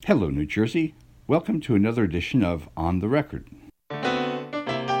Hello, New Jersey. Welcome to another edition of On the Record.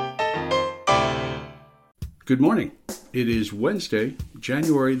 Good morning. It is Wednesday,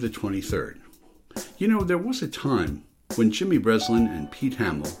 January the 23rd. You know, there was a time when Jimmy Breslin and Pete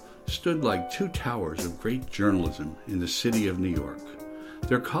Hamill stood like two towers of great journalism in the city of New York.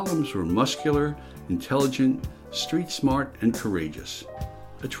 Their columns were muscular, intelligent, street smart, and courageous.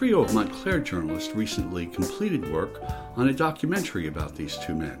 A trio of Montclair journalists recently completed work on a documentary about these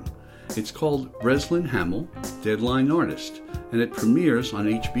two men. It's called Breslin Hamill, Deadline Artist, and it premieres on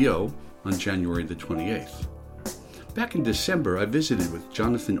HBO on January the 28th. Back in December, I visited with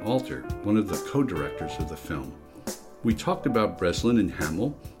Jonathan Alter, one of the co-directors of the film. We talked about Breslin and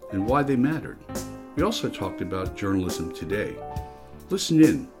Hamill and why they mattered. We also talked about journalism today. Listen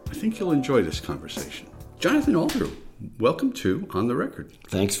in. I think you'll enjoy this conversation. Jonathan Alter, welcome to On the Record.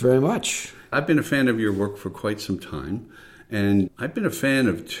 Thanks very much. I've been a fan of your work for quite some time, and I've been a fan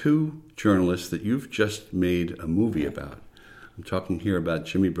of two journalists that you've just made a movie about. I'm talking here about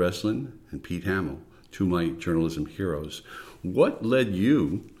Jimmy Breslin and Pete Hamill, two of my journalism heroes. What led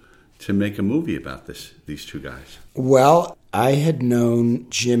you to make a movie about these two guys? Well, I had known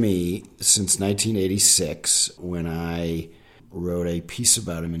Jimmy since 1986 when I wrote a piece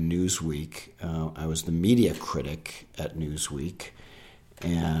about him in Newsweek. I was the media critic at Newsweek,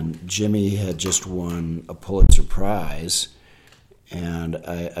 and Jimmy had just won a Pulitzer Prize, and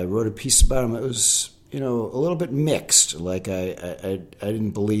I wrote a piece about him. It was, a little bit mixed. Like I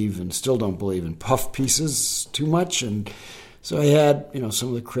didn't believe and still don't believe in puff pieces too much, and so I had, some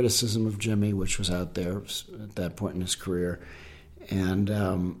of the criticism of Jimmy, which was out there at that point in his career, and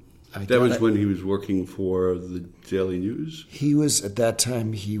that was when he was working for the Daily News? He was, at that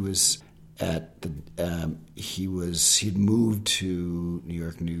time, he'd moved to New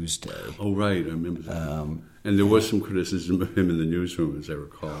York Newsday. Oh, right, I remember that. And there was some criticism of him in the newsroom, as I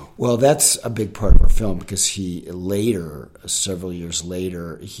recall. Well, that's a big part of our film, because several years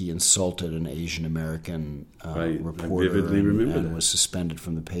later, he insulted an Asian American reporter. I vividly remember and that. Was suspended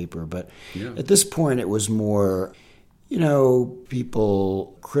from the paper. But At this point, it was more,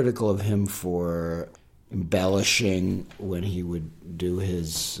 people critical of him for embellishing when he would do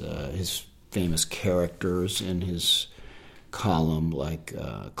his famous characters in his column, like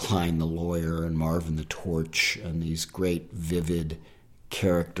Klein the lawyer and Marvin the Torch, and these great vivid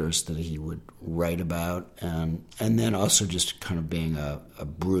characters that he would write about, and then also just kind of being a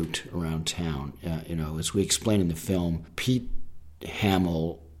brute around town. As we explain in the film, Pete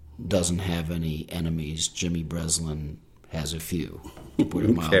Hamill doesn't have any enemies. Jimmy Breslin has a few.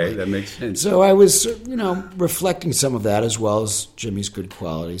 Okay, that makes sense. So I was, reflecting some of that as well as Jimmy's good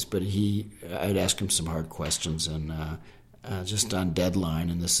qualities, but I'd ask him some hard questions, and just on Deadline,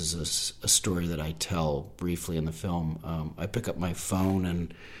 and this is a story that I tell briefly in the film, I pick up my phone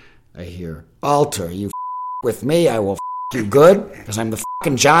and I hear, "Alter, you with me, I will you good, because I'm the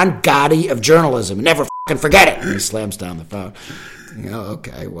John Gotti of journalism. Never forget it." And he slams down the phone.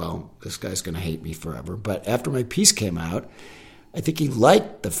 Okay, well, this guy's going to hate me forever. But after my piece came out, I think he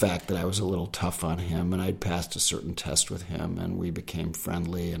liked the fact that I was a little tough on him, and I'd passed a certain test with him, and we became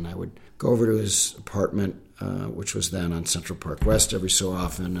friendly, and I would go over to his apartment, which was then on Central Park West, every so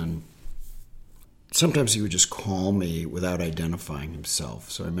often, and sometimes he would just call me without identifying himself.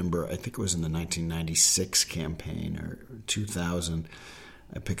 So I remember, I think it was in the 1996 campaign or 2000,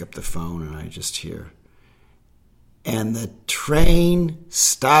 I pick up the phone and I just hear, "And the train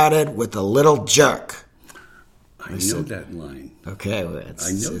started with a little jerk." I know that line. Okay, well,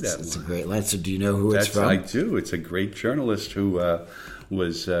 it's a great line. So do you know who it's from? I do. It's a great journalist who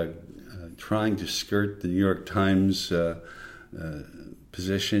was trying to skirt the New York Times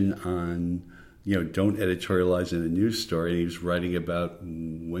position on, don't editorialize in a news story. He was writing about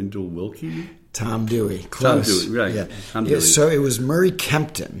Wendell Willkie? Tom Dewey. Close. Tom Dewey, right. Yeah. Tom Dewey. So it was Murray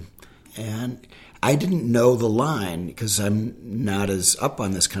Kempton, and I didn't know the line because I'm not as up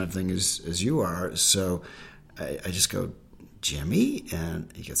on this kind of thing as you are. So I just go, "Jimmy?"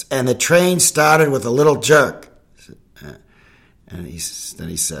 And he goes, "And the train started with a little jerk." And then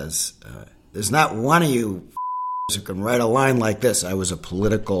he says, "There's not one of you who can write a line like this." I was a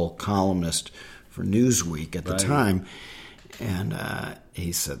political columnist for Newsweek at the time. And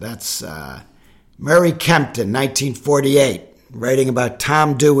he said, "That's Murray Kempton, 1948, writing about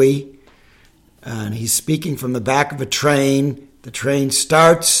Tom Dewey. And he's speaking from the back of a train. The train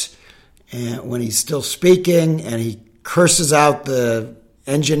starts, and when he's still speaking, and he curses out the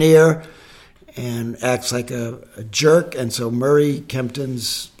engineer and acts like a jerk." And so Murray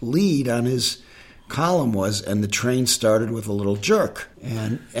Kempton's lead on his column was, "And the train started with a little jerk."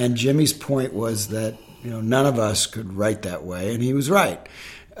 And Jimmy's point was that none of us could write that way, and he was right.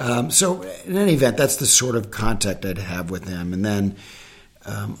 So in any event, that's the sort of contact I'd have with him. And then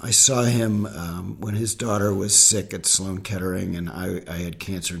I saw him when his daughter was sick at Sloan Kettering, and I had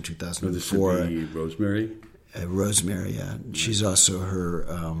cancer in 2004. This would be Rosemary? Rosemary, yeah. She's also, her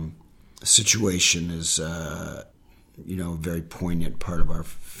situation is, a very poignant part of our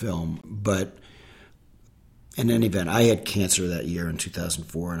film. But in any event, I had cancer that year in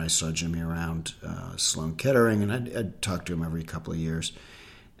 2004, and I saw Jimmy around Sloan Kettering, and I'd talk to him every couple of years.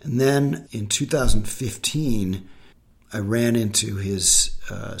 And then in 2015, I ran into his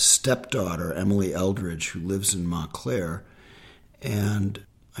stepdaughter, Emily Eldridge, who lives in Montclair, and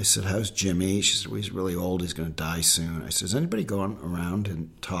I said, "How's Jimmy?" She said, "Well, he's really old. He's going to die soon." I said, "Is anybody going around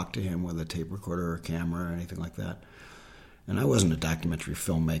and talk to him with a tape recorder or a camera or anything like that?" And I wasn't a documentary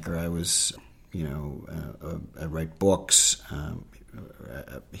filmmaker. I was, I write books,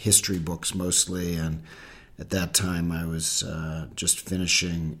 history books mostly, and at that time I was just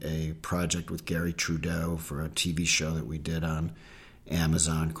finishing a project with Gary Trudeau for a TV show that we did on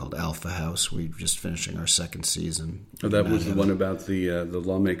Amazon called Alpha House. We were just finishing our second season. Oh, that was the one about the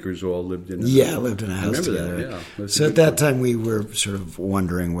lawmakers all lived in lived in a house together. That, yeah. So at that time we were sort of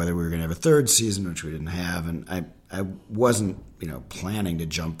wondering whether we were going to have a third season, which we didn't have, and I wasn't planning to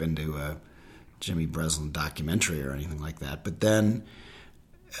jump into a Jimmy Breslin documentary or anything like that. But then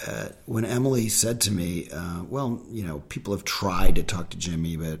when Emily said to me, people have tried to talk to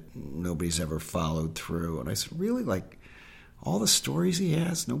Jimmy, but nobody's ever followed through. And I said, really? Like, all the stories he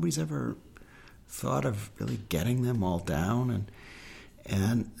has, nobody's ever thought of really getting them all down?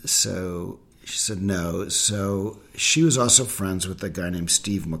 And so she said no. So she was also friends with a guy named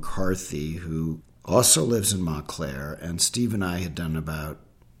Steve McCarthy, who also lives in Montclair. And Steve and I had done about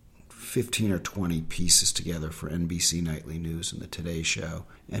 15 or 20 pieces together for NBC Nightly News and the Today Show.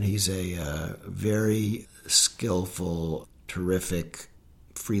 And he's a very skillful, terrific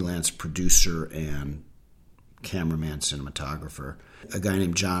freelance producer and cameraman, cinematographer. A guy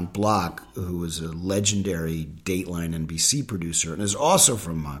named John Block, who was a legendary Dateline NBC producer and is also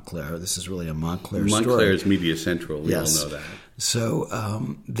from Montclair. This is really a Montclair story. Montclair is Media Central. We all know that.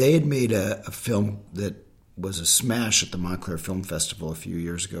 So they had made a film that was a smash at the Montclair Film Festival a few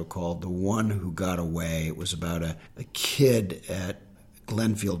years ago called The One Who Got Away. It was about a kid at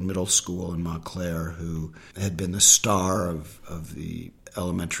Glenfield Middle School in Montclair who had been the star of the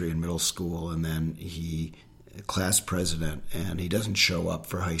elementary and middle school, and then he class president, and he doesn't show up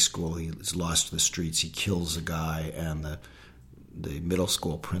for high school. He's lost to the streets. He kills a guy, and the middle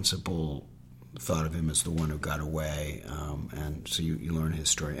school principal thought of him as the one who got away, and so you learn his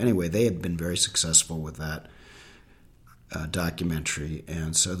story. Anyway, they had been very successful with that documentary,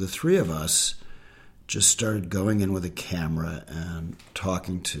 and so the three of us just started going in with a camera and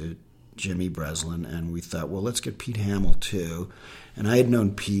talking to Jimmy Breslin, and we thought, well, let's get Pete Hamill too. And I had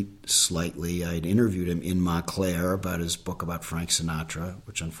known Pete slightly. I had interviewed him in Montclair about his book about Frank Sinatra,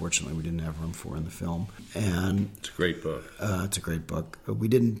 which unfortunately we didn't have room for in the film. And it's a great book. It's a great book. We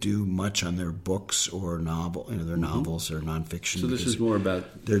didn't do much on their books or novel, their novels or nonfiction. So this is more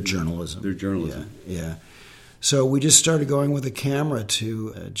about their journalism. Their journalism. Yeah. So we just started going with a camera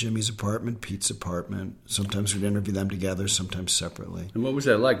to Jimmy's apartment, Pete's apartment. Sometimes we'd interview them together, sometimes separately. And what was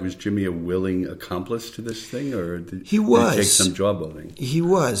that like? Was Jimmy a willing accomplice to this thing, or did he take some jawboning? He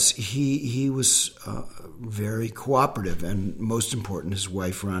was. He was very cooperative, and most important, his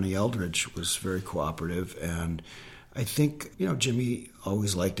wife Ronnie Eldridge was very cooperative. And I think Jimmy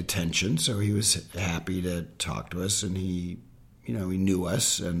always liked attention, so he was happy to talk to us, and he knew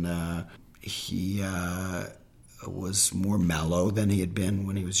us, and he was more mellow than he had been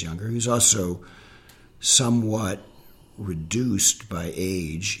when he was younger. He was also somewhat reduced by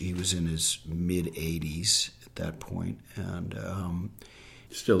age. He was in his mid-80s at that point. And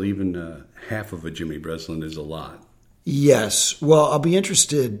still, even half of a Jimmy Breslin is a lot. Yes. Well, I'll be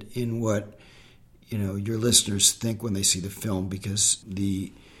interested in what your listeners think when they see the film, because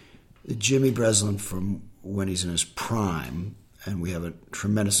the Jimmy Breslin from when he's in his prime, and we have a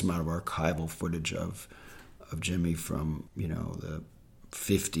tremendous amount of archival footage of Jimmy from, the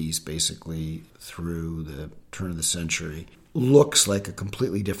 50s basically through the turn of the century, looks like a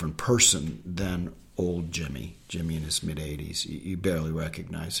completely different person than old Jimmy in his mid-80s. You barely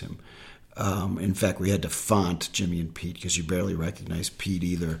recognize him. In fact, we had to font Jimmy and Pete because you barely recognize Pete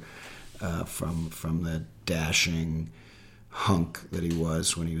either from the dashing hunk that he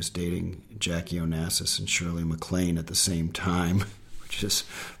was when he was dating Jackie Onassis and Shirley MacLaine at the same time, which is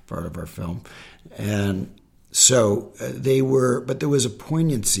part of our film. And so but there was a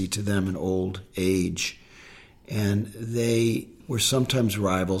poignancy to them in old age, and they were sometimes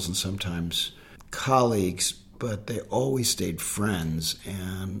rivals and sometimes colleagues, but they always stayed friends,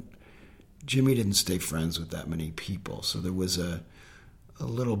 and Jimmy didn't stay friends with that many people, so there was a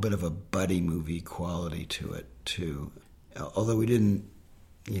little bit of a buddy movie quality to it too. Although we didn't,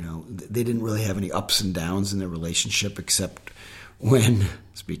 they didn't really have any ups and downs in their relationship, except when,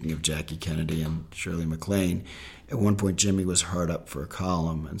 speaking of Jackie Kennedy and Shirley MacLaine, at one point Jimmy was hard up for a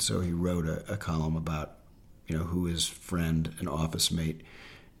column, and so he wrote a column about, who his friend and office mate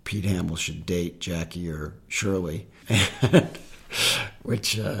Pete Hamill should date, Jackie or Shirley,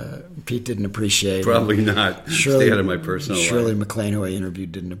 which Pete didn't appreciate. Probably not. Stay out of my personal life. Shirley MacLaine, who I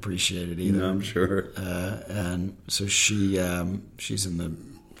interviewed, didn't appreciate it either. No, I'm sure. And so she's in the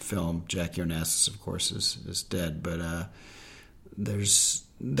film. Jackie Onassis, of course, is dead, but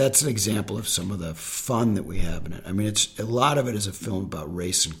that's an example of some of the fun that we have in it. I mean, it's a lot of it is a film about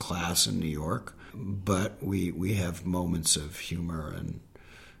race and class in New York, but we have moments of humor and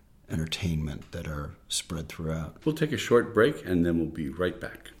entertainment that are spread throughout. We'll take a short break and then we'll be right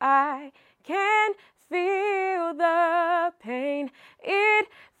back. I can feel the pain. It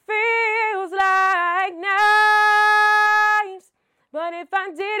feels like knives. But if I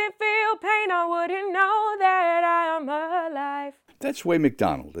didn't feel pain, I wouldn't know that I am alive. That's Way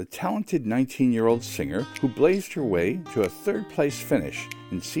McDonald, a talented 19-year-old singer who blazed her way to a third-place finish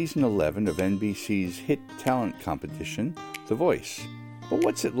in Season 11 of NBC's hit talent competition, The Voice. But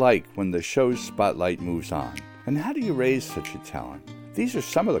what's it like when the show's spotlight moves on? And how do you raise such a talent? These are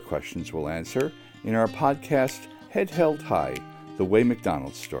some of the questions we'll answer in our podcast, Head Held High, The Way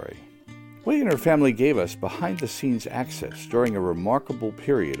McDonald Story. Way and her family gave us behind-the-scenes access during a remarkable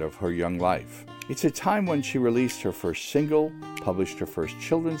period of her young life. It's a time when she released her first single, published her first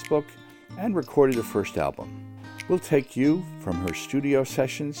children's book, and recorded her first album. We'll take you from her studio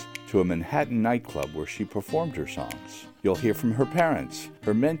sessions to a Manhattan nightclub where she performed her songs. You'll hear from her parents,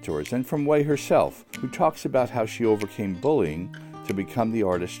 her mentors, and from Way herself, who talks about how she overcame bullying to become the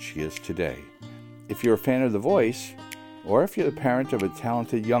artist she is today. If you're a fan of The Voice, or if you're the parent of a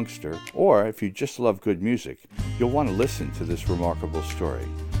talented youngster, or if you just love good music, you'll want to listen to this remarkable story.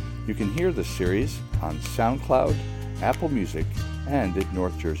 You can hear the series on SoundCloud, Apple Music, and at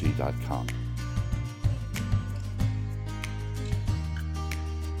NorthJersey.com.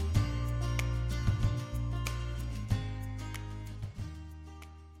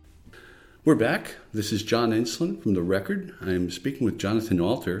 We're back. This is John Ensslin from The Record. I'm speaking with Jonathan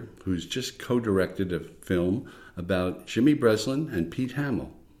Alter, who's just co-directed a film about Jimmy Breslin and Pete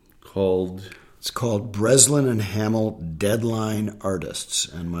Hamill called... It's called Breslin and Hamill Deadline Artists,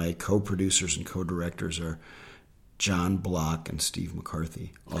 and my co-producers and co-directors are John Block and Steve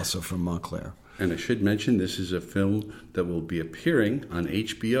McCarthy, also from Montclair. And I should mention this is a film that will be appearing on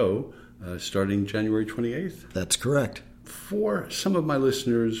HBO starting January 28th. That's correct. For some of my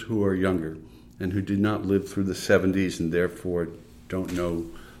listeners who are younger and who did not live through the 70s and therefore don't know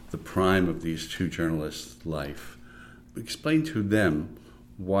the prime of these two journalists' life, explain to them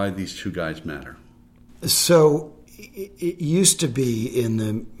why these two guys matter. So it used to be in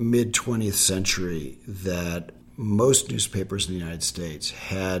the mid-20th century that most newspapers in the United States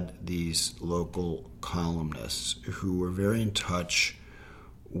had these local columnists who were very in touch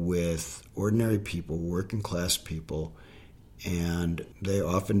with ordinary people, working class people, and they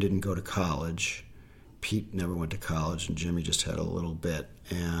often didn't go to college. Pete never went to college, and Jimmy just had a little bit.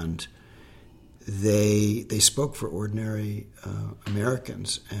 And they spoke for ordinary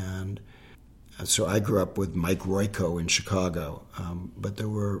Americans. And so I grew up with Mike Royko in Chicago, but there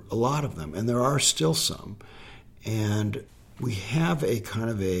were a lot of them, and there are still some. And we have a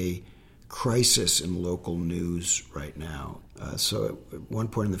kind of a crisis in local news right now. So at one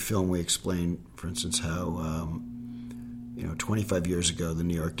point in the film, we explained, for instance, how 25 years ago, the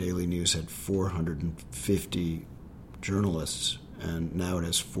New York Daily News had 450 journalists, and now it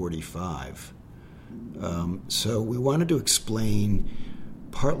has 45. So we wanted to explain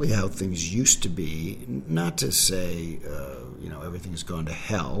partly how things used to be, not to say, everything's gone to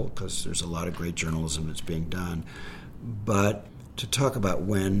hell, because there's a lot of great journalism that's being done, but to talk about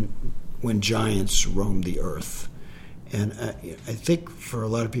when giants roamed the earth. And I think for a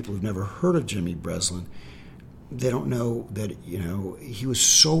lot of people who've never heard of Jimmy Breslin, they don't know that, he was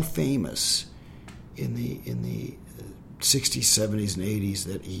so famous in the 60s, 70s, and 80s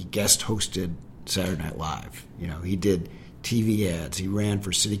that he guest hosted Saturday Night Live. He did TV ads. He ran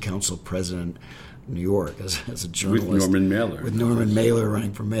for city council president of New York as a journalist. With Norman Mailer. With Norman Mailer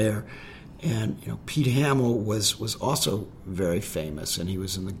running for mayor. And, Pete Hamill was also very famous, and he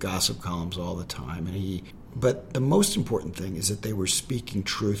was in the gossip columns all the time. But the most important thing is that they were speaking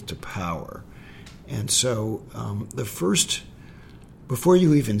truth to power. And so before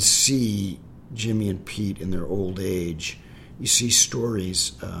you even see Jimmy and Pete in their old age, you see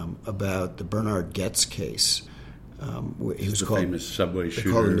stories about the Bernard Goetz case. He was called famous subway shooter.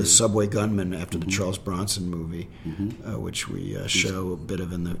 They called him the subway gunman after the Charles Bronson movie, which we show a bit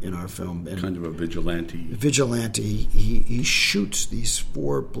of in our film. And kind of a vigilante. He shoots these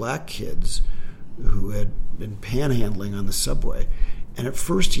 4 black kids who had been panhandling on the subway, and at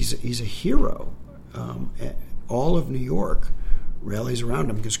first he's a hero. All of New York rallies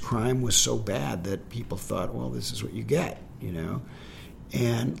around him because crime was so bad that people thought, well, this is what you get, you know.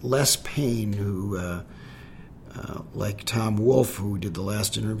 And Les Payne, who like Tom Wolfe, who we did the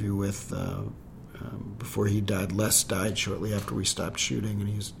last interview with before he died. Les died shortly after we stopped shooting, and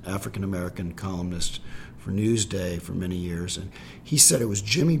he's an African-American columnist for Newsday for many years. And he said it was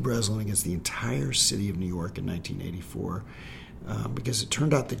Jimmy Breslin against the entire city of New York in 1984 because it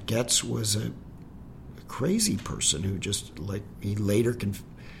turned out that Goetz was a crazy person who just, like, he later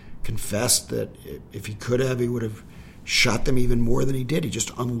confessed that if he could have, he would have shot them even more than he did. He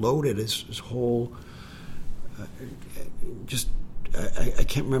just unloaded his whole... I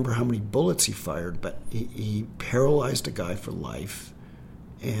can't remember how many bullets he fired, but he paralyzed a guy for life,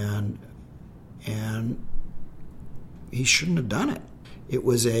 and he shouldn't have done it. It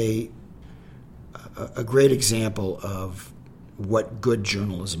was a great example of what good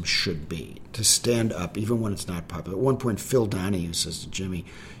journalism should be, to stand up even when it's not popular. At one point, Phil Donahue says to Jimmy,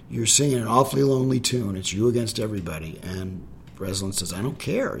 "You're singing an awfully lonely tune. It's you against everybody." And Breslin says, "I don't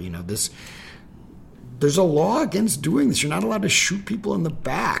care. You know, there's a law against doing this. You're not allowed to shoot people in the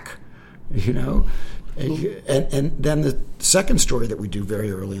back, you know." And then the second story that we do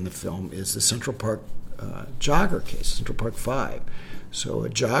very early in the film is the Central Park jogger case, Central Park 5. So a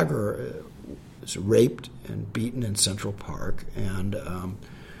jogger is raped and beaten in Central Park, and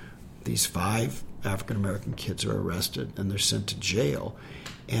these 5 African-American kids are arrested, and they're sent to jail.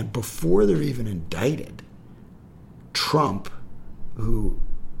 And before they're even indicted, Trump, who...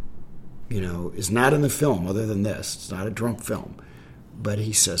 is not in the film other than this. It's not a drunk film. But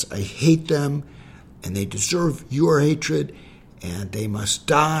he says, "I hate them, and they deserve your hatred, and they must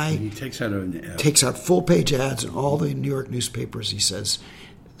die." And he takes out full-page ads in all the New York newspapers. He says,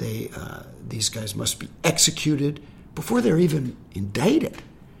 these guys must be executed before they're even indicted.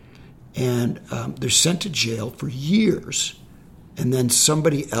 And they're sent to jail for years. And then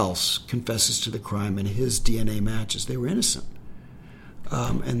somebody else confesses to the crime, and his DNA matches. They were innocent.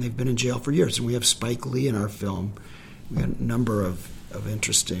 And they've been in jail for years. And we have Spike Lee in our film. We got a number of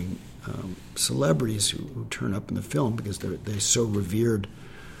interesting celebrities who turn up in the film because they so revered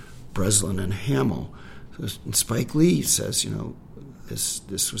Breslin and Hamill. And Spike Lee says,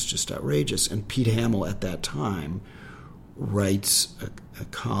 this was just outrageous. And Pete Hamill at that time writes a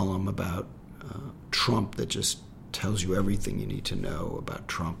column about Trump that just tells you everything you need to know about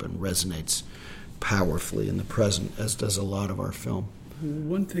Trump and resonates powerfully in the present, as does a lot of our film.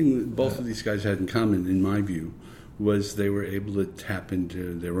 One thing that both of these guys had in common, in my view, was they were able to tap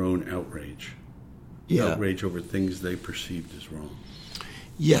into their own outrage. Yeah. Outrage over things they perceived as wrong.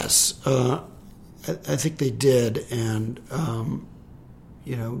 Yes. I think they did. And,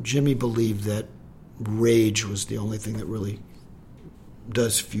 Jimmy believed that rage was the only thing that really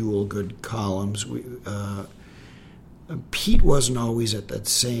does fuel good columns. Pete wasn't always at that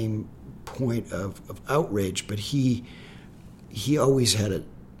same point of outrage, but he always had a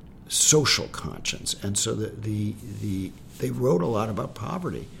social conscience, and so they wrote a lot about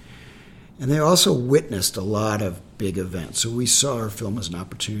poverty, and they also witnessed a lot of big events. So we saw our film as an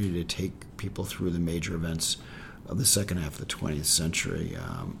opportunity to take people through the major events of the second half of the 20th century,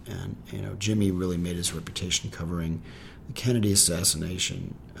 and Jimmy really made his reputation covering the Kennedy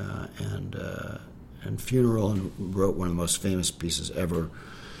assassination and funeral, and wrote one of the most famous pieces ever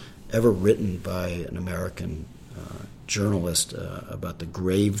written by an American journalist about the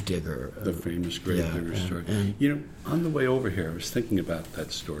gravedigger. The famous gravedigger story. On the way over here, I was thinking about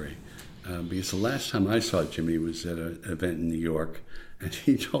that story because the last time I saw Jimmy was at an event in New York, and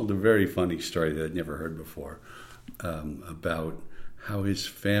he told a very funny story that I'd never heard before about how his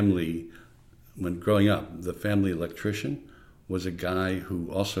family, when growing up, the family electrician was a guy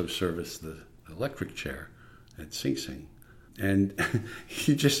who also serviced the electric chair at Sing Sing. And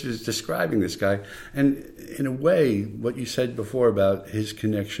he just was describing this guy. And in a way, what you said before about his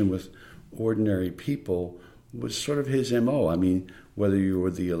connection with ordinary people was sort of his M.O. I mean, whether you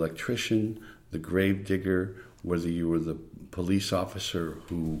were the electrician, the gravedigger, whether you were the police officer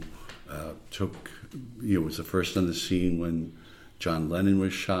who was the first on the scene when John Lennon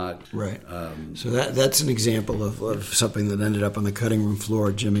was shot. Right. So that's an example of something that ended up on the cutting room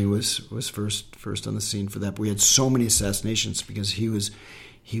floor. Jimmy was first on the scene for that. But we had so many assassinations because he was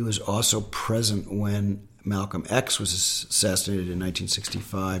He was also present when Malcolm X was assassinated in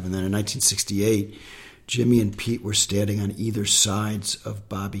 1965, and then in 1968, Jimmy and Pete were standing on either sides of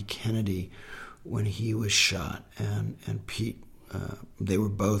Bobby Kennedy when he was shot, and Pete, they were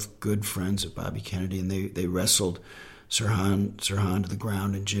both good friends of Bobby Kennedy, and they wrestled Sirhan to the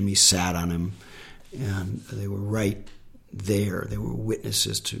ground, and Jimmy sat on him, and they were right there. They were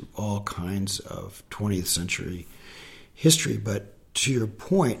witnesses to all kinds of 20th century history. But to your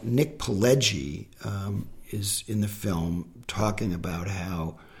point, Nick Pileggi is in the film talking about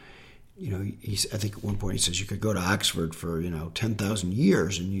how, I think at one point he says you could go to Oxford for 10,000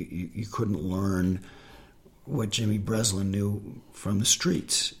 years and you couldn't learn what Jimmy Breslin knew from the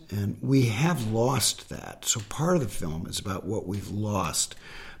streets. And we have lost that. So part of the film is about what we've lost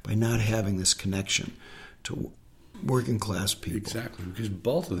by not having this connection to working class people. Exactly, because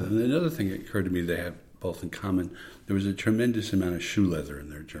both of them, and another thing that occurred to me they have both in common, there was a tremendous amount of shoe leather in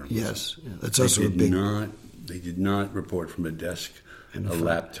their journalism. Yes, that's also a big... They did not report from a desk, a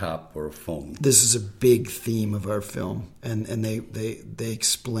laptop, or a phone. This is a big theme of our film, and they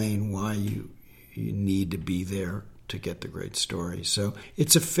explain why you need to be there to get the great story. So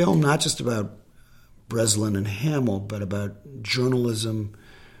it's a film not just about Breslin and Hamill, but about journalism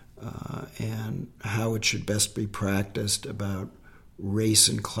and how it should best be practiced, about race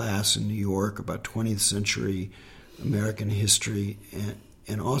and class in New York, about 20th century American history,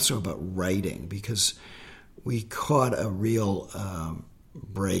 and also about writing, because we caught a real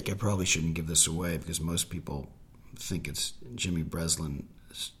break. I probably shouldn't give this away because most people think it's Jimmy Breslin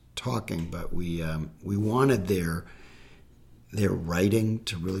talking, but we wanted their writing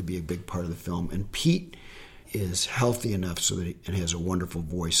to really be a big part of the film. And Pete is healthy enough so that and has a wonderful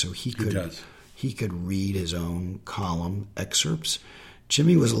voice, so he could read his own column excerpts.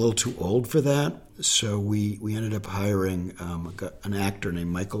 Jimmy was a little too old for that, so we ended up hiring an actor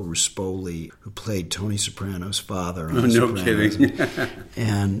named Michael Rispoli, who played Tony Soprano's father on The Sopranos. Kidding.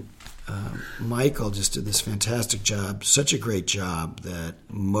 And Michael just did this fantastic job, such a great job that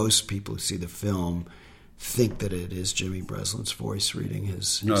most people who see the film think that it is Jimmy Breslin's voice reading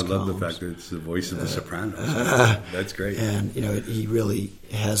his I love columns. The fact that it's the voice of The Sopranos. That's great. And, he really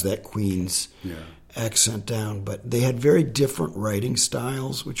has that Queen's accent down. But they had very different writing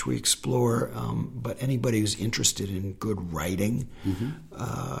styles, which we explore. But anybody who's interested in good writing,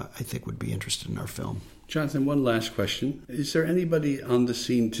 I think would be interested in our film. Jonathan, one last question. Is there anybody on the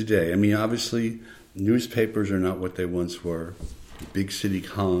scene today? I mean, obviously, newspapers are not what they once were. Big city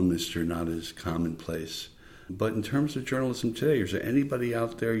columnists are not as commonplace. But in terms of journalism today, is there anybody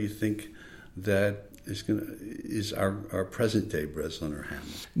out there you think that is our present day Breslin or Hamill?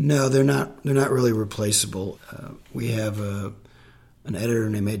 No, they're not really replaceable. We have an editor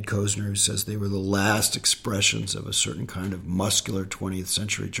named Ed Kozner who says they were the last expressions of a certain kind of muscular 20th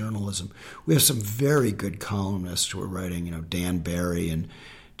century journalism. We have some very good columnists who are writing, Dan Barry and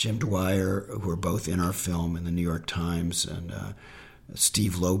Jim Dwyer, who are both in our film in the New York Times, and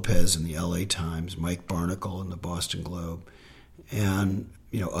Steve Lopez in the LA Times, Mike Barnacle in the Boston Globe, and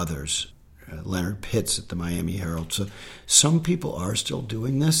others. Leonard Pitts at the Miami Herald. So some people are still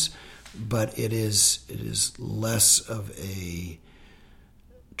doing this, but it is less of a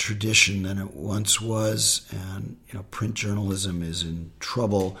tradition than it once was, and print journalism is in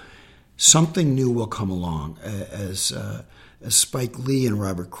trouble. Something new will come along as Spike Lee and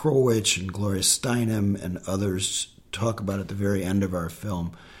Robert Krulwich and Gloria Steinem and others talk about at the very end of our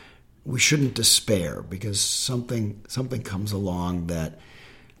film. We shouldn't despair, because something comes along that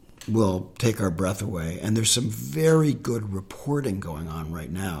will take our breath away. And there's some very good reporting going on right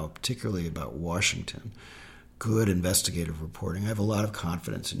now, particularly about Washington. Good investigative reporting. I have a lot of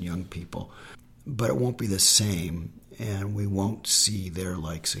confidence in young people, but it won't be the same, and we won't see their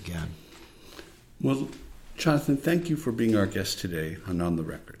likes again. Well, Jonathan, thank you for being our guest today on the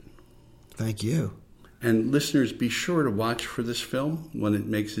Record. Thank you. And listeners, be sure to watch for this film when it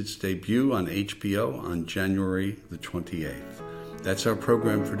makes its debut on HBO on January the 28th. That's our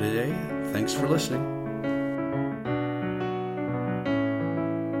program for today. Thanks for listening.